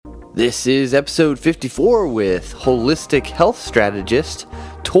This is episode 54 with holistic health strategist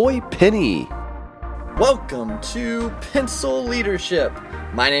Toye. Welcome to Pencil Leadership.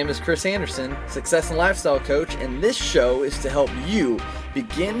 My name is Chris Anderson, success and lifestyle coach, and this show is to help you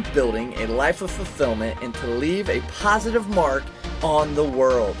begin building a life of fulfillment and to leave a positive mark on the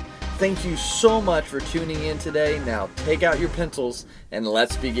world. Thank you so much for tuning in today. Now take out your pencils and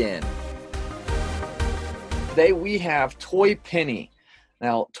let's begin. Today we have Toye.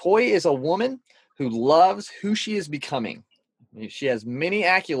 Now, Toye is a woman who loves who she is becoming. She has many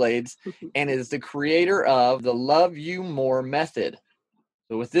accolades and is the creator of the Love You More method.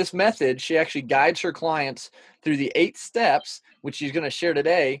 So with this method, she actually guides her clients through the 8 steps, which she's going to share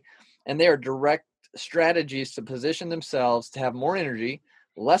today. And they are direct strategies to position themselves to have more energy,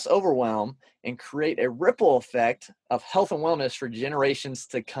 less overwhelm, and create a ripple effect of health and wellness for generations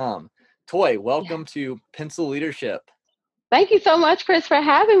to come. Toye, welcome to Pencil Leadership. Thank you so much, Chris, for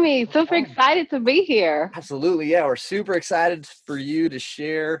having me. Super excited to be here. Absolutely. Yeah, we're super excited for you to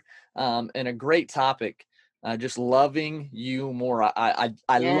share and a great topic, just loving you more. I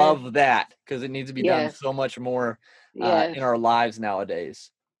love that because it needs to be done so much more in our lives nowadays.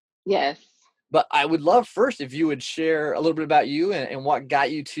 Yes. But I would love first if you would share a little bit about you and what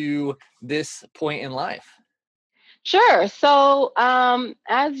got you to this point in life. Sure. So,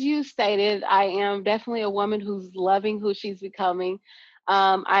 as you stated, I am definitely a woman who's loving who she's becoming.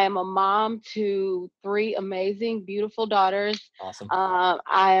 I am a mom to 3 amazing, beautiful daughters. Awesome.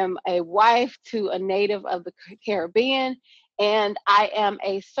 I am a wife to a native of the Caribbean, and I am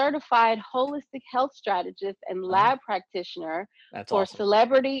a certified holistic health strategist and lab practitioner for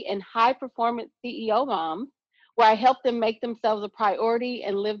celebrity and high performance CEO moms, where I help them make themselves a priority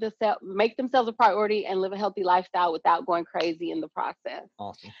and live a healthy lifestyle without going crazy in the process.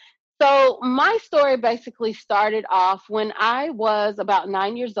 Awesome. So my story basically started off when I was about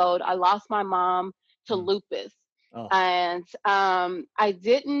 9 years old. I lost my mom to lupus. And I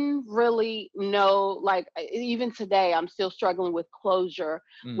didn't really know, like, even today, I'm still struggling with closure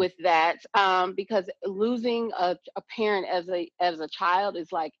with that, because losing a parent as a child is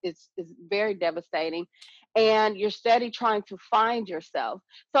very devastating, and you're steady trying to find yourself.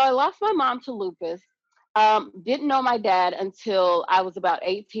 So I lost my mom to lupus. Didn't know my dad until I was about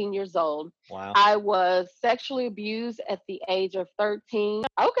 18 years old. Wow. I was sexually abused at the age of 13.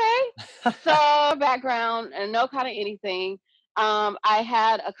 Okay. So background and no kind of anything. I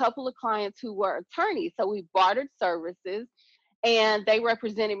had a couple of clients who were attorneys. So we bartered services and they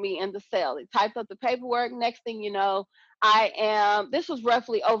represented me in the sale. They typed up the paperwork. Next thing you know, this was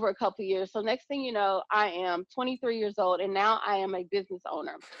roughly over a couple of years. So next thing you know, I am 23 years old and now I am a business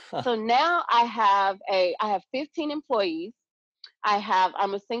owner. So now I have 15 employees.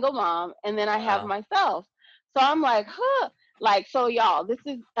 I'm a single mom, and then I have myself. So I'm like, so y'all,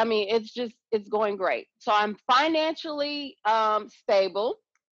 it's going great. So I'm financially stable.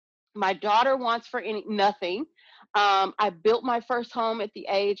 My daughter wants for nothing. I built my first home at the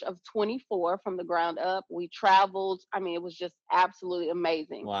age of 24 from the ground up. We traveled. I mean, it was just absolutely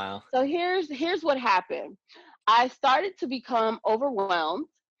amazing. Wow. So here's what happened. I started to become overwhelmed.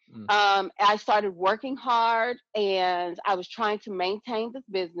 I started working hard and I was trying to maintain this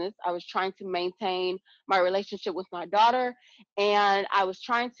business. I was trying to maintain my relationship with my daughter, and I was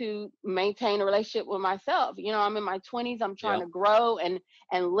trying to maintain a relationship with myself. You know, I'm in my 20s, I'm trying to grow and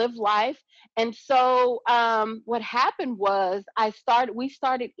live life. And so what happened was we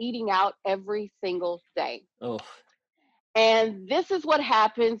started eating out every single day. Oh. And this is what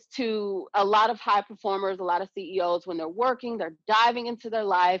happens to a lot of high performers, a lot of CEOs when they're working, they're diving into their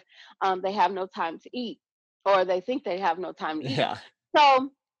life. They have no time to eat, or they think they have no time to eat. Yeah.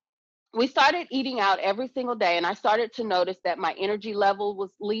 So we started eating out every single day, and I started to notice that my energy level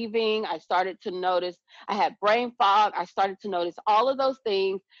was leaving. I started to notice I had brain fog. I started to notice all of those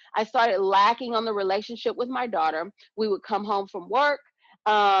things. I started lacking on the relationship with my daughter. We would come home from work.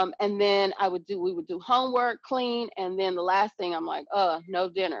 And then we would do homework, clean, and then the last thing I'm like, no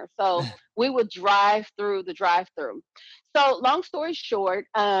dinner. So we would drive through the drive-through. So long story short,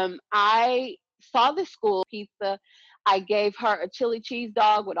 I saw this school pizza. I gave her a chili cheese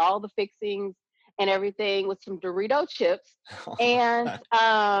dog with all the fixings and everything with some Dorito chips. And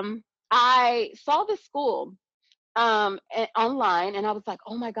I saw this school online, and I was like,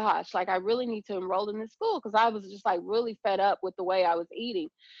 oh my gosh, like I really need to enroll in this school, because I was just like really fed up with the way I was eating.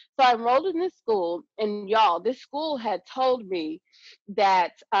 So I enrolled in this school, and y'all, this school had told me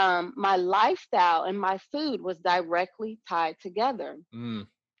that my lifestyle and my food was directly tied together.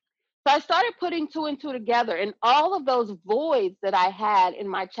 So I started putting two and two together, and all of those voids that I had in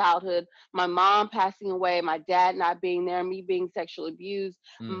my childhood, my mom passing away, my dad not being there, me being sexually abused,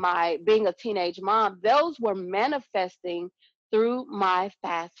 Mm, my being a teenage mom, those were manifesting through my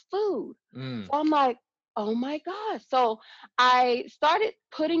fast food. mm, So I'm like, oh my gosh. So I started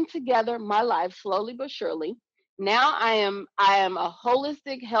putting together my life slowly but surely. Now I am a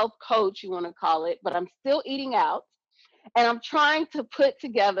holistic health coach, you want to call it, but I'm still eating out, and I'm trying to put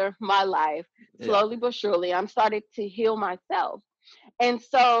together my life yeah. slowly but surely. I'm starting to heal myself. And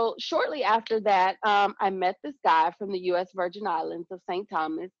so shortly after that, I met this guy from the U.S. Virgin Islands of St.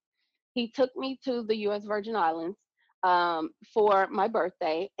 Thomas. He took me to the U.S. Virgin Islands for my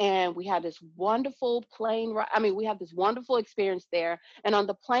birthday, and we had this wonderful plane ride. I mean, we had this wonderful experience there. And on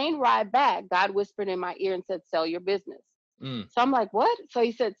the plane ride back, God whispered in my ear and said, "Sell your business." Mm. So I'm like, what? So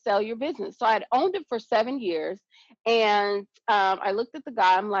he said, sell your business. So I'd owned it for 7 years. And I looked at the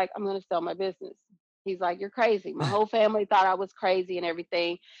guy. I'm like, I'm going to sell my business. He's like, you're crazy. My whole family thought I was crazy and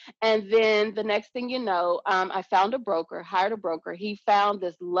everything. And then the next thing you know, I found a broker, hired a broker. He found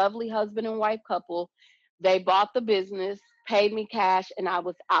this lovely husband and wife couple. They bought the business, paid me cash, and I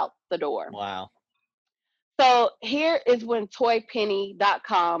was out the door. Wow. So here is when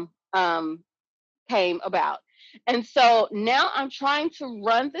toypenny.com came about. And so now I'm trying to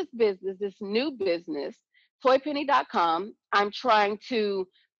run this business, this new business, toypenny.com. I'm trying to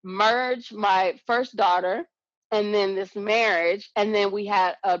merge my first daughter and then this marriage. And then we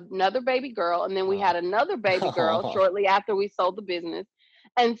had another baby girl. And then we had Wow. another baby girl Oh, shortly after we sold the business.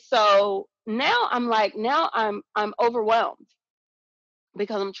 And so now I'm like, now I'm overwhelmed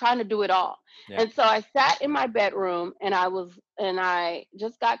because I'm trying to do it all. yeah. And so I sat in my bedroom and I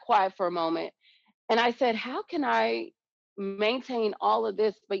just got quiet for a moment, and I said, how can I maintain all of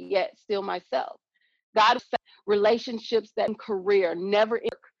this, but yet still myself? God relationships that career never end,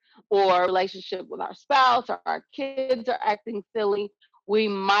 or relationship with our spouse or our kids are acting silly, we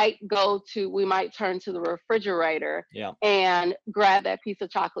might turn to the refrigerator Yeah. and grab that piece of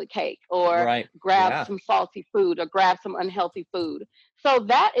chocolate cake or Right. grab Yeah. some salty food or grab some unhealthy food. So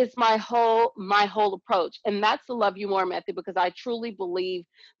that is my whole approach, and that's the love you more method, because I truly believe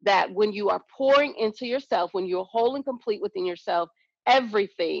that when you are pouring into yourself, when you're whole and complete within yourself,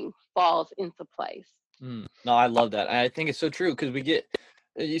 everything falls into place. Mm. No, I love that. I think it's so true because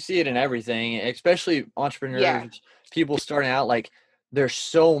you see it in everything, especially Yeah, entrepreneurs, people starting out. Like, there's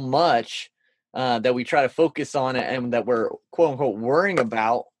so much that we try to focus on and that we're quote unquote worrying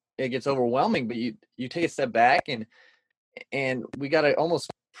about. It gets overwhelming, but you take a step back and we got to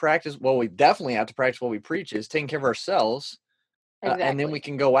almost practice. Well, we definitely have to practice what we preach is taking care of ourselves, and then we exactly.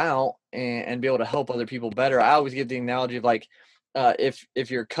 can go out and be able to help other people better. I always give the analogy of like,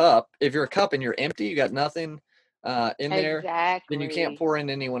 if you're a cup and you're empty, you got nothing in there, then you can't Exactly. pour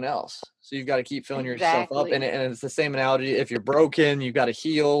into anyone else. So you've got to keep filling yourself up. And, Exactly. and it's the same analogy. If you're broken, you've got to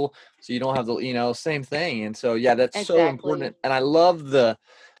heal. So you don't have the, same thing. And so, yeah, that's so Exactly. important. And I love the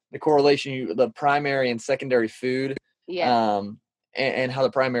correlation, the primary and secondary food, Yes. um, and how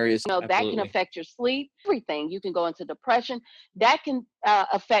the primary is That can absolutely. affect your sleep, everything. You can go into depression. That can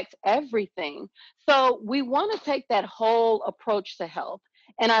affect everything. So we want to take that whole approach to health.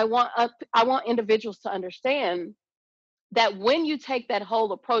 And I want individuals to understand that when you take that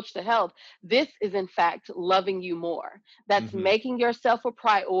whole approach to health, this is in fact loving you more. That's Hmm. making yourself a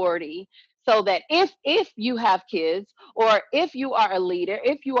priority, so that if you have kids, or if you are a leader,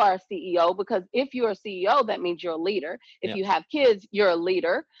 if you are a CEO, because if you're a CEO, that means you're a leader. If Yeah. you have kids, you're a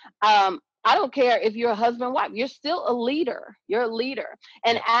leader. I don't care if you're a husband, wife, you're still a leader. You're a leader.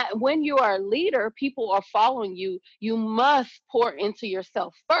 And Yeah. when you are a leader, people are following you. You must pour into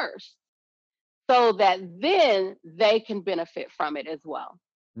yourself first, so that then they can benefit from it as well.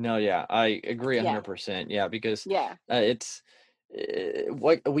 No, yeah, I agree Yeah, 100%. Yeah, because yeah, it's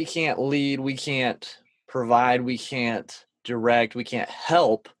what we can't lead, we can't provide, we can't direct, we can't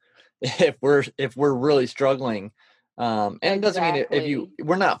help if we're really struggling. And it doesn't mean if exactly,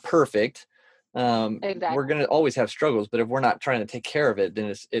 we're not perfect. We're exactly, gonna always have struggles, but if we're not trying to take care of it,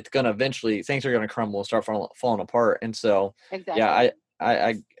 then it's gonna eventually things are gonna crumble and start falling apart. And so, yeah, exactly.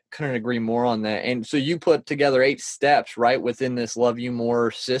 I couldn't agree more on that. And so you put together 8 steps, right, within this Love You More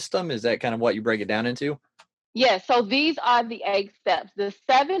system. Is that kind of what you break it down into? Yeah, so these are the 8 steps. The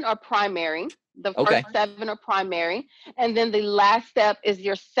seven are primary. The first Okay. seven are primary. And then the last step is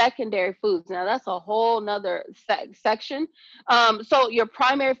your secondary foods. Now, that's a whole nother section. So, your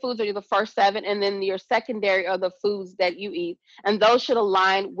primary foods are the first seven, and then your secondary are the foods that you eat. And those should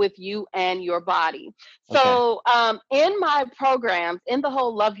align with you and your body. Okay. So, in my programs, in the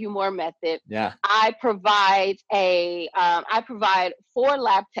whole Love You More method, Yeah. I provide 4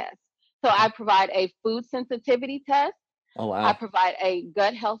 lab tests. So Okay. I provide a food sensitivity test. Oh, I wow. provide a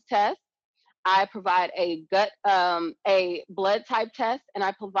gut health test. I provide a blood type test, and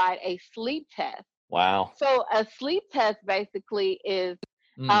I provide a sleep test. Wow. So a sleep test basically is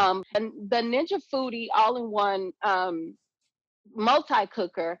Mm, the Ninja Foodie all-in-one multi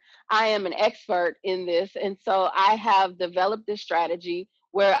cooker. I am an expert in this, and so I have developed this strategy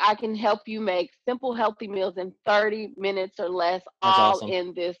where I can help you make simple, healthy meals in 30 minutes or less, that's all awesome.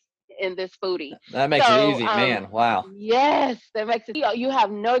 in this foodie. That makes it So, easy, man. Wow. yes, that makes it. You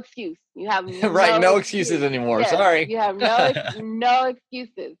have no excuse. You have Right. no No excuses excuse. anymore. Yes, Sorry. you have no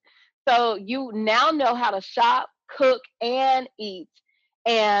excuses. So you now know how to shop, cook, and eat.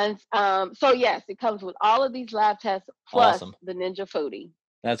 And so yes, it comes with all of these lab tests plus Awesome. the Ninja Foodie.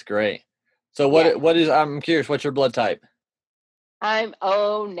 That's great. So Yes, what is, I'm curious, what's your blood type? I'm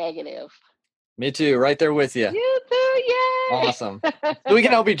O negative. Me too. Right there with you. You too, Awesome. So we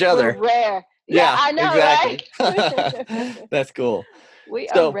can yay! help each We're other. rare. Yeah, Yeah, I know, exactly. right? That's cool. We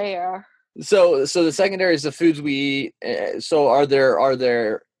are So, rare. so the secondary is the foods we eat. So are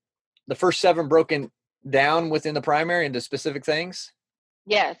there the first seven broken down within the primary into specific things?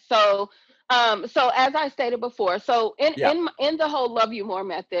 Yes. So as I stated before, so Yeah. in the whole Love You More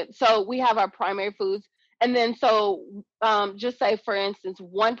method, so we have our primary foods, and then just say for instance,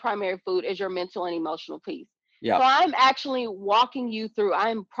 one primary food is your mental and emotional piece. Yeah. So I'm actually walking you through.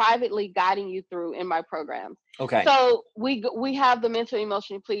 I'm privately guiding you through in my programs. Okay. So we have the mental and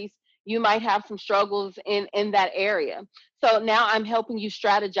emotional piece. You might have some struggles in that area. So now I'm helping you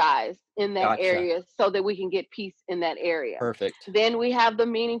strategize in that Gotcha. area so that we can get peace in that area. Perfect. Then we have the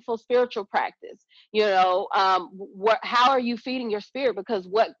meaningful spiritual practice. How are you feeding your spirit? Because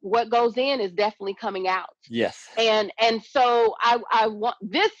what goes in is definitely coming out. Yes. And so I want,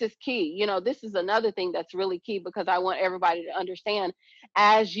 this is key. This is another thing that's really key, because I want everybody to understand,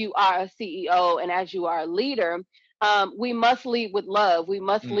 as you are a CEO and as you are a leader, we must lead with love. We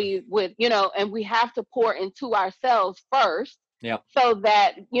must Mm. lead with, and we have to pour into ourselves first, Yep. so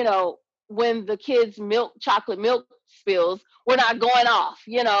that, when the kids chocolate milk spills, we're not going off,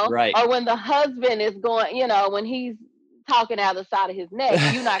 Right. or when the husband is going, when he's talking out of the side of his neck,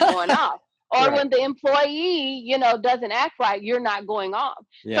 you're not going off. Or Right. when the employee, doesn't act right, you're not going off.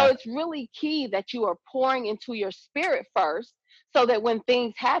 So Yeah. it's really key that you are pouring into your spirit first, so that when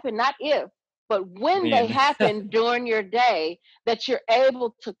things happen, not if, but when they When. happen during your day, that you're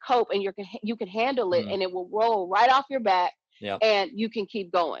able to cope, and you can handle it, Mm. and it will roll right off your back, Yep. and you can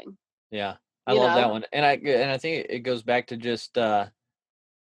keep going, Yeah. I you love that know? one. And I think it goes back to just kind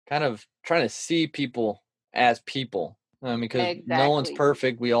of trying to see people as people. Because no one's Exactly.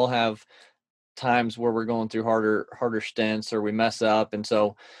 perfect. We all have times where we're going through harder stints, or we mess up, and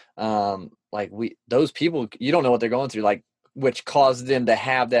so like those people, you don't know what they're going through, like, which caused them to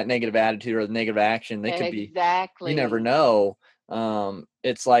have that negative attitude or the negative action. They could be, you never Exactly. know.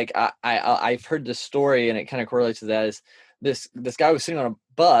 It's like I've heard this story, and it kind of correlates to that. Is this guy was sitting on a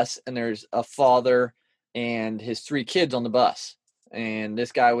bus, and there's a father and his three kids on the bus, and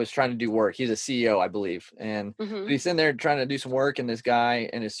this guy was trying to do work. He's a CEO, I believe, and Hmm. but he's in there trying to do some work, and this guy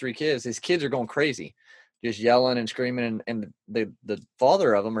and his three kids, his kids are going crazy, just yelling and screaming, and the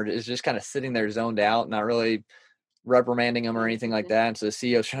father of them is just kind of sitting there zoned out, not really reprimanding him or Paying anything like attention. that. And so the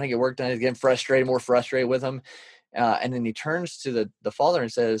CEO's trying to get work done. He's getting frustrated, more frustrated with him. And then he turns to the father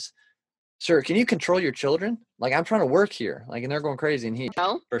and says, "Sir, can you control your children? Like, I'm trying to work here. Like, and they're going crazy." And he,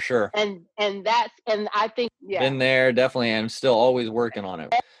 No? for sure, And I think, yeah. been there, definitely, and still always working on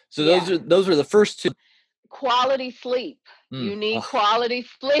it. So Yeah. those are the first two. Quality sleep. Mm. You need Oh, quality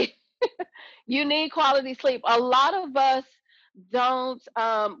sleep. You need quality sleep. A lot of us don't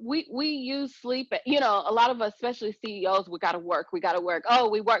we use sleep, a lot of us, especially CEOs, we gotta work. Oh,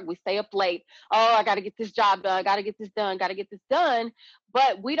 we work, we stay up late. Oh, I gotta get this job done, gotta get this done, gotta get this done.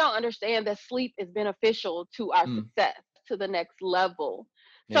 But we don't understand that sleep is beneficial to our mm. success, to the next level.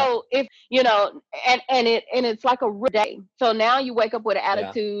 Yeah, So if it's like a real day. So now you wake up with an yeah.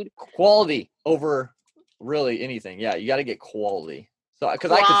 attitude. Quality over really anything. Yeah, you got to get quality. So,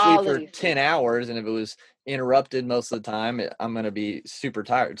 because I could sleep for Quality 10 sleep. hours, and if it was interrupted most of the time, I'm going to be super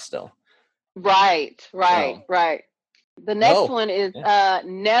tired still. Right, right, So, right. The next no. one is Yeah.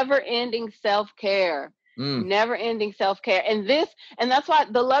 never ending self care. Mm, Never ending self care. And that's why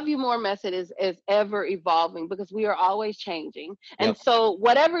the Love You More method is ever evolving, because we are always changing. And yep. so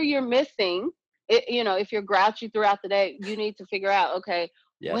whatever you're missing, if you're grouchy throughout the day, you need to figure out, okay,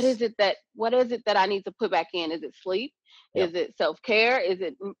 Yes. what is it that I need to put back in? Is it sleep? Yep. Is it self care? Is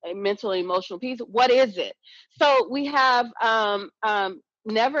it mental and emotional peace? What is it? So we have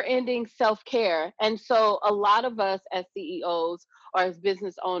never ending self care. And so a lot of us as CEOs or as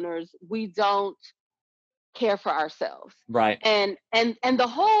business owners, we don't care for ourselves. Right. And the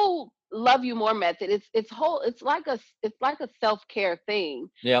whole love you more method, it's like a self-care thing.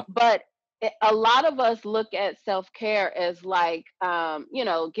 Yep. But a lot of us look at self-care as like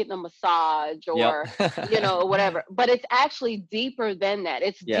getting a massage Yep. or or whatever, but it's actually deeper than that.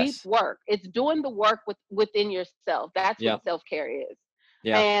 It's deep Yes. work. It's doing the work within yourself. That's what Yep. self-care is.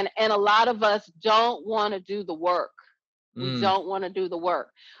 Yeah. And a lot of us don't want to do the work. We Mm. don't want to do the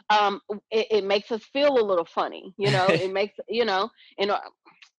work. It makes us feel a little funny. It makes, and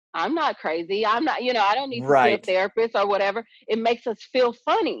I'm not crazy. I'm not, I don't need to see a Right. therapist or whatever. It makes us feel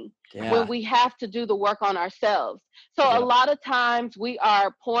funny when Yeah. we have to do the work on ourselves. So a Yep. lot of times we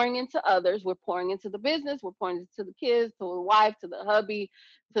are pouring into others. We're pouring into the business. We're pouring into the kids, to the wife, to the hubby,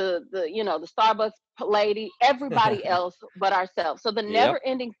 to the Starbucks lady, everybody else but ourselves. So the Yep. never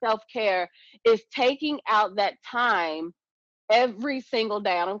ending self care is taking out that time every single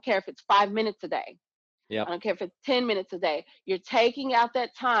day. I don't care if it's 5 minutes a day. I Yep. don't care if it's 10 minutes a day. You're taking out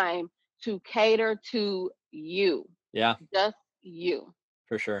that time to cater to you, Yeah. just you,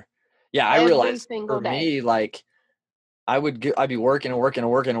 For sure. Yeah, I every realized for single day. me, like I'd be working and working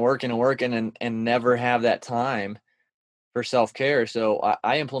and working and working and working and never have that time for self-care. So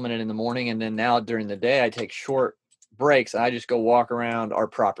I implement it in the morning, and then now during the day I take short breaks and I just go walk around our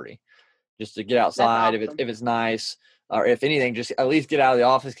property just to get That's outside if awesome. it's nice, or if anything, just at least get out of the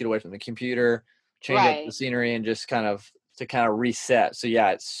office, get away from the computer, change up the Right. scenery, and just kind of reset. So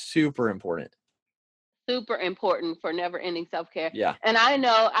yeah, it's super important. Super important for never ending self care. Yeah. And I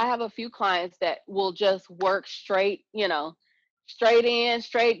know I have a few clients that will just work straight, straight in,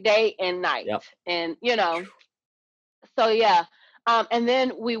 straight day and night. Yep. And, so yeah. And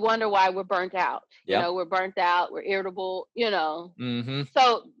then we wonder why we're burnt out. Yep. We're burnt out, we're irritable. Mm-hmm.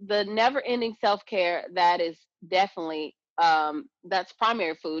 So the never ending self care, that is definitely, that's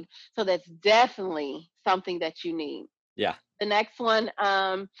primary food. So that's definitely something that you need. Yeah. The next one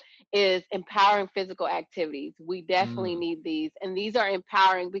is empowering physical activities. We definitely Mm. need these. And these are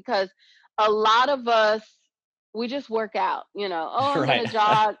empowering because a lot of us, we just work out, oh, I'm going Right. to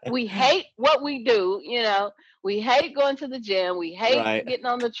jog. We hate what we do. We hate going to the gym. We hate Right. getting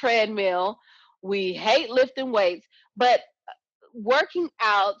on the treadmill. We hate lifting weights. But working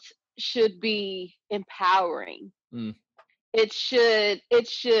out should be empowering. Mm. It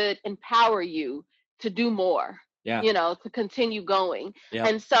should empower you to do more, Yeah. to continue going. Yep.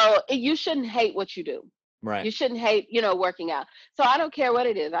 And so you shouldn't hate what you do. Right. You shouldn't hate, working out. So I don't care what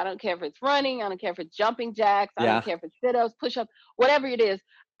it is. I don't care if it's running. I don't care if it's jumping jacks. I don't Yeah. care if it's sit-ups, push-ups, whatever it is.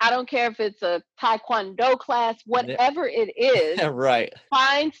 I don't care if it's a taekwondo class, Yeah. whatever it is. Right.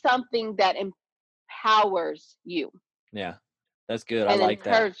 Find something that empowers you Yeah. That's good. I and like that.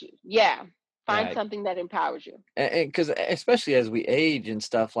 encourage you. Yeah. Find Yeah. something that empowers you. And because especially as we age and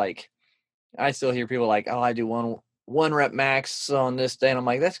stuff, like I still hear people like, "Oh, I do one rep max on this day," and I'm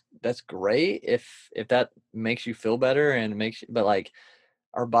like, "That's great if that makes you feel better and makes you," but like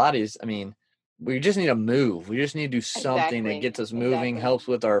our bodies, I mean, we just need to move. We just need to do something that Exactly. gets us moving, Exactly. helps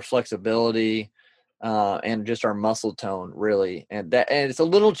with our flexibility, and just our muscle tone, really. And it's a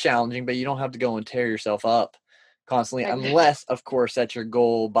little challenging, but you don't have to go and tear yourself up constantly, Exactly. unless, of course, that's your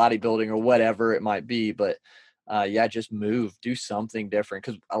goal, bodybuilding or whatever it might be. But yeah, just move, do something different,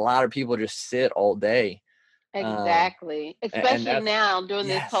 because a lot of people just sit all day. Um, Exactly. and Especially that's now during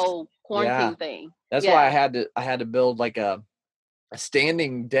this yes, whole yeah. quarantine thing. That's why Yeah. I had to build like a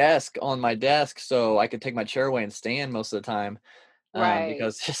standing desk on my desk so I could take my chair away and stand most of the time, Right.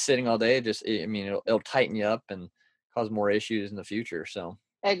 because just sitting all day, I mean, it'll tighten you up and cause more issues in the future. So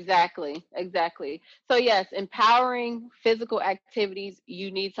Exactly. Exactly. So yes, empowering physical activities, you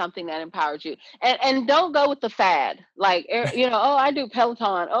need something that empowers you. And don't go with the fad. Like oh, I do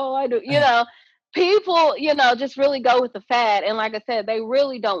Peloton. Oh, I do, people, just really go with the fad. And like I said, they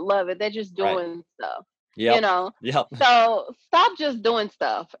really don't love it. They're just right. doing stuff, you Yep. know. Yep. So stop just doing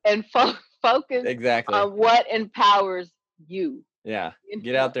stuff and focus Exactly. on what empowers you. Yeah. Get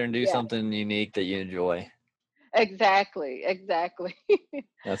Yeah. out there and do Yeah. something unique that you enjoy. Exactly. Exactly.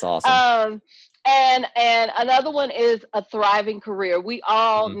 That's awesome. um and another one is a thriving career. We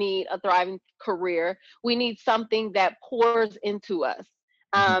all Mhm. need a thriving career. We need something that pours into us.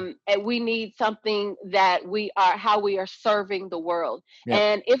 Mhm. And we need something that how we are serving the world. Yep.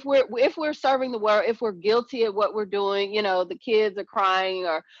 And if we're serving the world, if we're guilty of what we're doing, the kids are crying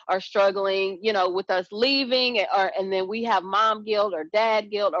or are struggling, with us leaving, and then we have mom guilt or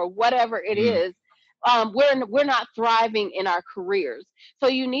dad guilt or whatever it Mm. is. we're not thriving in our careers. So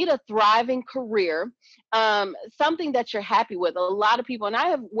you need a thriving career, something that you're happy with. A lot of people, and I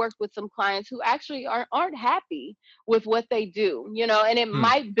have worked with some clients who actually aren't happy with what they do, and it Hmm.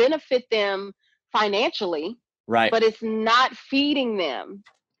 might benefit them financially, Right. but it's not feeding them.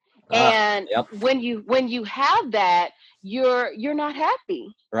 Ah, And yep. when you have that, you're not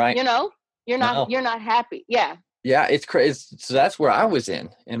happy. Right. You know, you're not No. you're not happy. Yeah. Yeah, it's crazy. So that's where I was in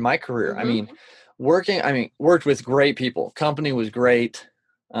my career. I Mhm. mean, worked with great people. Company was great.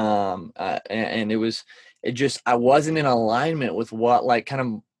 And it just, I wasn't in alignment with what, like, kind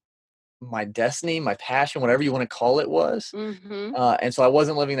of my destiny, my passion, whatever you want to call it was. Mhm. And so I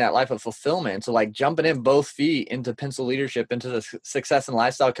wasn't living that life of fulfillment. So like jumping in both feet into pencil leadership, into the success and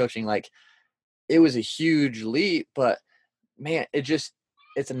lifestyle coaching, like it was a huge leap, but man, it's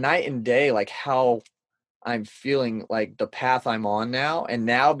a night and day, like how I'm feeling, like the path I'm on now, and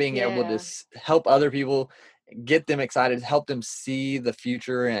now being able to Yeah. help other people, get them excited, help them see the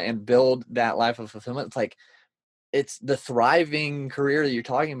future and build that life of fulfillment. It's like, it's the thriving career that you're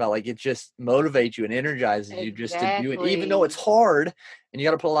talking about. Like it just motivates you and energizes you just to do it, even though it's Exactly. hard and you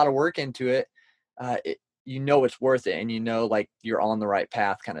got to put a lot of work into it. Uh, it it's worth it, and like you're on the right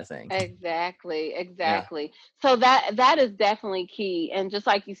path, kind of thing. Exactly, Yeah. exactly. So that is definitely key. And just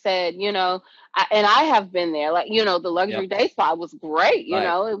like you said, and I have been there. Like, the Yep. luxury day spa was great.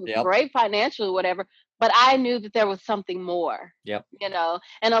 Right. It was Yep. great financially, whatever. But I knew that there was something more. Yep.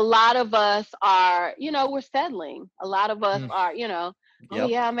 And a lot of us are, we're settling. A lot of us Mm, are, oh yep.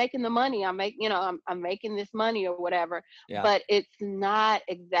 yeah, I'm making the money. I'm making this money or whatever. Yeah. But it's not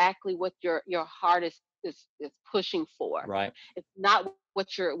exactly what your heart is pushing for. Right. It's not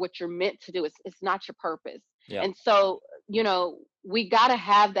what you're meant to do. It's not your purpose. Yep. And so, we got to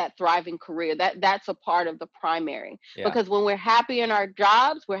have that thriving career. That's a part of the primary, Yeah. because when we're happy in our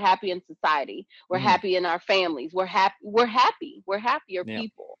jobs, we're happy in society. We're Mm, happy in our families. We're happier yeah.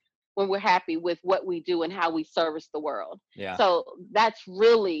 people when we're happy with what we do and how we service the world. Yeah. So that's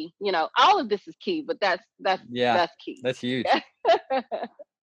really, all of this is key, but that's that's Yeah. that's key. That's huge.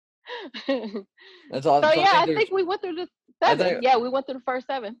 So That's awesome. So I yeah, think I there's, think we went through the I seven. think Yeah, we went through the first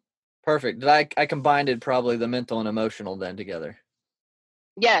seven. perfect. Did I combined it, probably the mental and emotional then together.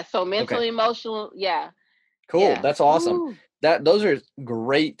 Yeah, so Okay. mentally, emotional, yeah, Cool. yeah. That's awesome. Ooh, Those are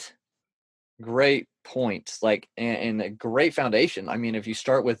great points, like, and a great foundation. I mean, if you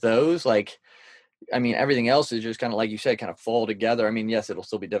start with those, like, I mean, everything else is just kind of, like you said, kind of fall together. I mean, yes, it'll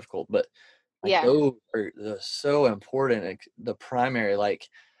still be difficult, but like yeah, those are so important. Like, the primary, like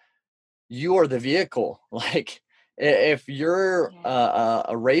you are the vehicle. Like if you're yeah,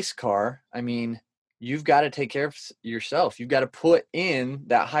 a race car, I mean, you've got to take care of yourself. You've got to put in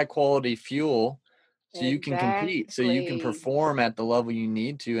that high quality fuel so you can compete, so you can exactly, perform at the level you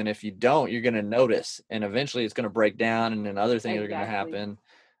need to. And if you don't, you're going to notice, and eventually it's going to break down, and then other things are going to exactly.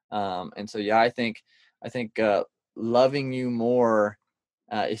 happen. And so, yeah, I think loving you more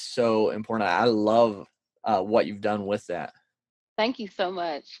is so important. I love what you've done with that. Thank you so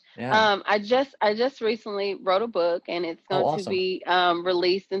much. Yeah. I just recently wrote a book, and it's Oh, going to awesome. be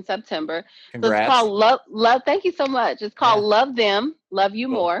released in September. So it's Congrats. called Love. Thank you so much. It's called Yeah. Love Them, Love You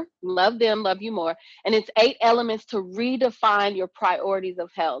Cool. More. Love Them, Love You More, and it's 8 elements to redefine your priorities of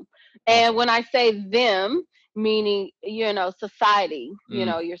health. And Awesome. when I say them, meaning society,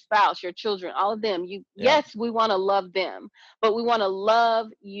 Mm, your spouse, your children, all of them. yeah. Yes, we want to love them, but we want to love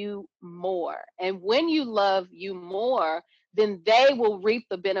you more. And when you love you more, then they will reap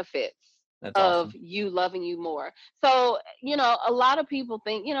the benefits That's of awesome. you loving you more. So, a lot of people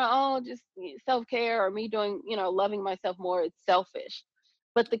think, oh, just self care, or me doing, loving myself more, it's selfish.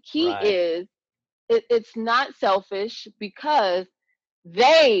 But the key Right. is, it's not selfish, because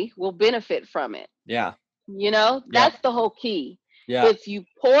they will benefit from it. Yeah. Yep. That's the whole key. Yeah. It's you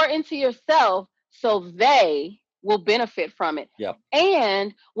pour into yourself so they will benefit from it. Yep.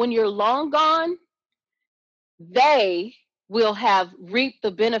 And when you're long gone, they will have reaped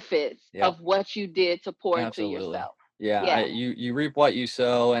the benefits Yep. of what you did to pour into Absolutely. yourself. Yeah. Yeah, You reap what you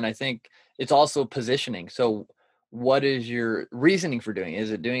sow, and I think it's also positioning. So, what is your reasoning for doing it?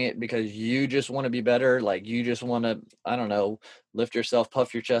 Is it doing it because you just want to be better? Like you just want to, I don't know, lift yourself,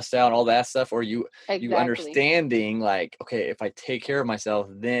 puff your chest out, all that stuff, or you exactly. understanding, like, okay, if I take care of myself,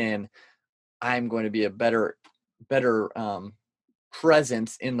 then I'm going to be a better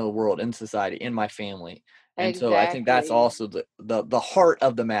presence in the world, in society, in my family. And so I think that's Exactly. also the heart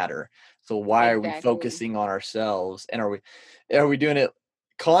of the matter. So why are we Exactly. focusing on ourselves, and are we doing it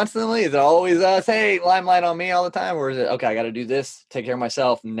constantly? Is it always us, hey, limelight on me all the time, or is it, okay, I got to do this, take care of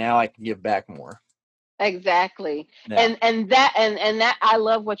myself, now I can give back more? Exactly. Yeah. And that I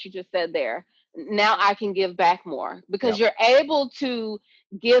love what you just said there. now I can give back more, because Yep. you're able to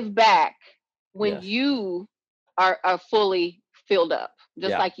give back when Yes. you are fully filled up,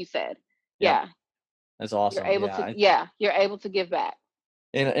 just Yeah. like you said. Yep. Yeah. That's You're awesome. able Yeah. to, yeah, you're able to give back.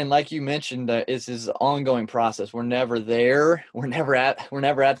 And like you mentioned, it's this ongoing process. We're never there. We're never at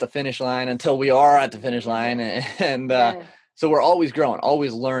the finish line until we are at the finish line. And Yes, so we're always growing,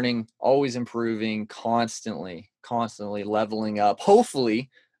 always learning, always improving, constantly leveling up. Hopefully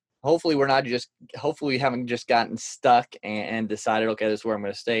we're not just, hopefully we haven't just gotten stuck and decided, okay, this is where I'm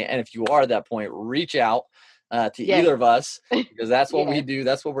going to stay. And if you are at that point, reach out to yes, either of us, because that's what we yes, do.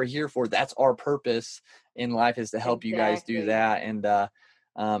 That's what we're here for. That's our purpose in life, is to help you guys do exactly. that. And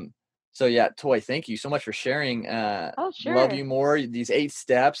um, so yeah, Toy, thank you so much for sharing. Oh, Love sure. you more. These 8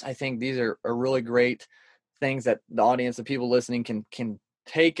 steps, I think these are really great things that the audience, the people listening, can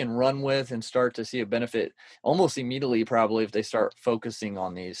take and run with and start to see a benefit almost immediately, probably, if they start focusing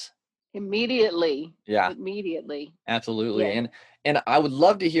on these. Immediately. Yeah, Immediately. absolutely. Yes. And I would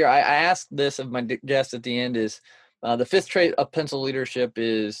love to hear, I asked this of my guests at the end, is the 5th trait of pencil leadership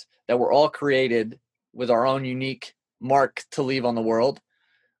is that we're all created with our own unique mark to leave on the world.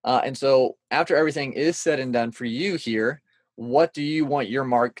 And so after everything is said and done for you here, what do you want your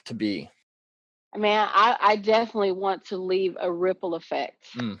mark to be? I mean, I definitely want to leave a ripple effect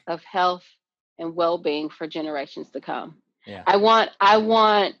Mm, of health and well-being for generations to come. yeah. I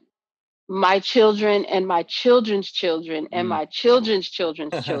want my children and my children's children and Mm. my children's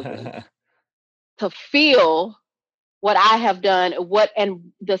children's children to feel what I have done, what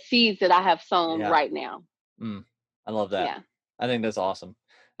and the seeds that I have sown Yeah. right now. Mm, I love that. Yeah. I think that's awesome.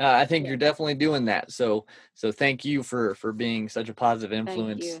 I think Yeah. you're definitely doing that. So thank you for being such a positive Thank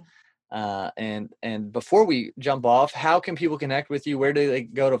influence. you. And before we jump off, how can people connect with you? Where do they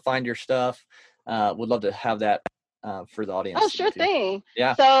go to find your stuff? Would love to have that for the Oh, audience sure too. thing.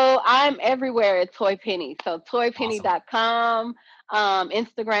 Yeah. So I'm everywhere at Toy Penny. So Awesome. toypenny.com,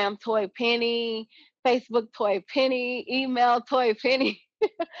 Instagram Toy Penny, Facebook Toy Penny, email Toy Penny.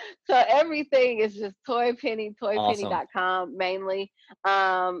 So everything is just Toy Penny, Awesome. toypenny.com mainly.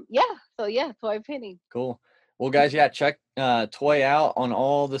 Yeah. So yeah, Toy Penny. Cool. Well, guys, yeah, check Toy out on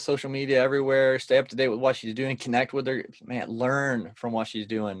all the social media everywhere. Stay up to date with what she's doing. Connect with her, man. Learn from what she's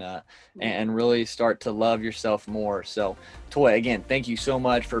doing, Yeah. and really start to love yourself more. So, Toy, again, thank you so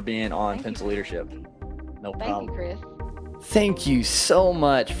much for being on Thank you Pencil for Leadership. having me. No Thank you, problem. Chris. Thank you so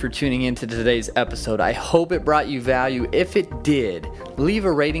much for tuning into today's episode. I hope it brought you value. If it did, leave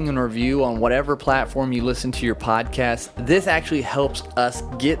a rating and review on whatever platform you listen to your podcast. This actually helps us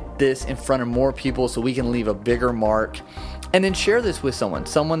get this in front of more people so we can leave a bigger mark. And then share this with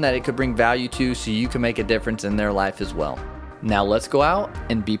someone that it could bring value to, so you can make a difference in their life as well. Now let's go out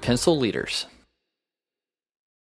and be pencil leaders.